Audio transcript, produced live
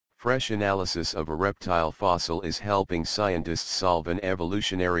Fresh analysis of a reptile fossil is helping scientists solve an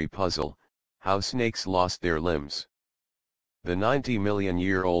evolutionary puzzle: how snakes lost their limbs. The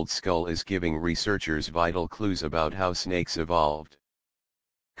 90-million-year-old skull is giving researchers vital clues about how snakes evolved.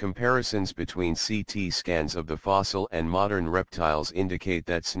 Comparisons between CT scans of the fossil and modern reptiles indicate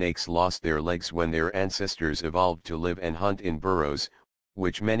that snakes lost their legs when their ancestors evolved to live and hunt in burrows,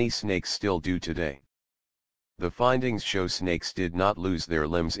 which many snakes still do today. The findings show snakes did not lose their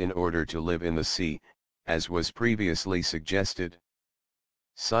limbs in order to live in the sea, as was previously suggested.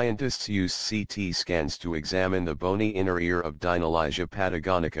 Scientists used CT scans to examine the bony inner ear of Deinonychia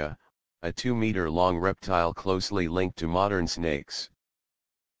patagonica, a 2-meter-long reptile closely linked to modern snakes.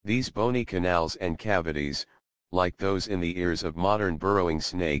 These bony canals and cavities, like those in the ears of modern burrowing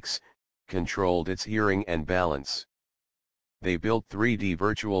snakes, controlled its hearing and balance. They built 3D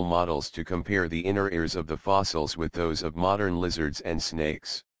virtual models to compare the inner ears of the fossils with those of modern lizards and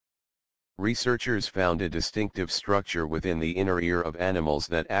snakes. Researchers found a distinctive structure within the inner ear of animals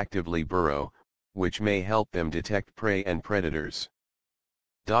that actively burrow, which may help them detect prey and predators.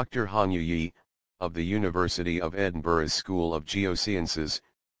 Dr. Hongyu Yi, of the University of Edinburgh's School of Geosciences,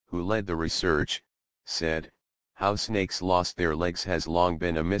 who led the research, said, "How snakes lost their legs has long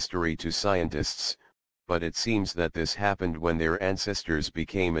been a mystery to scientists, but it seems that this happened when their ancestors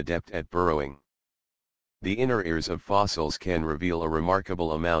became adept at burrowing." The inner ears of fossils can reveal a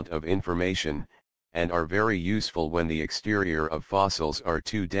remarkable amount of information, and are very useful when the exterior of fossils are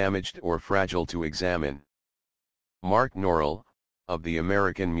too damaged or fragile to examine. Mark Norrell, of the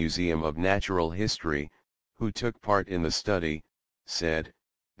American Museum of Natural History, who took part in the study, said,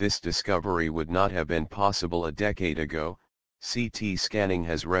 "This discovery would not have been possible a decade ago. CT scanning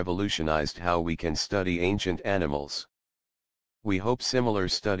has revolutionized how we can study ancient animals. We hope similar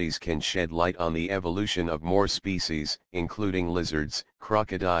studies can shed light on the evolution of more species, including lizards,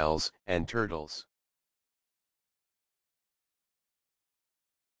 crocodiles, and turtles."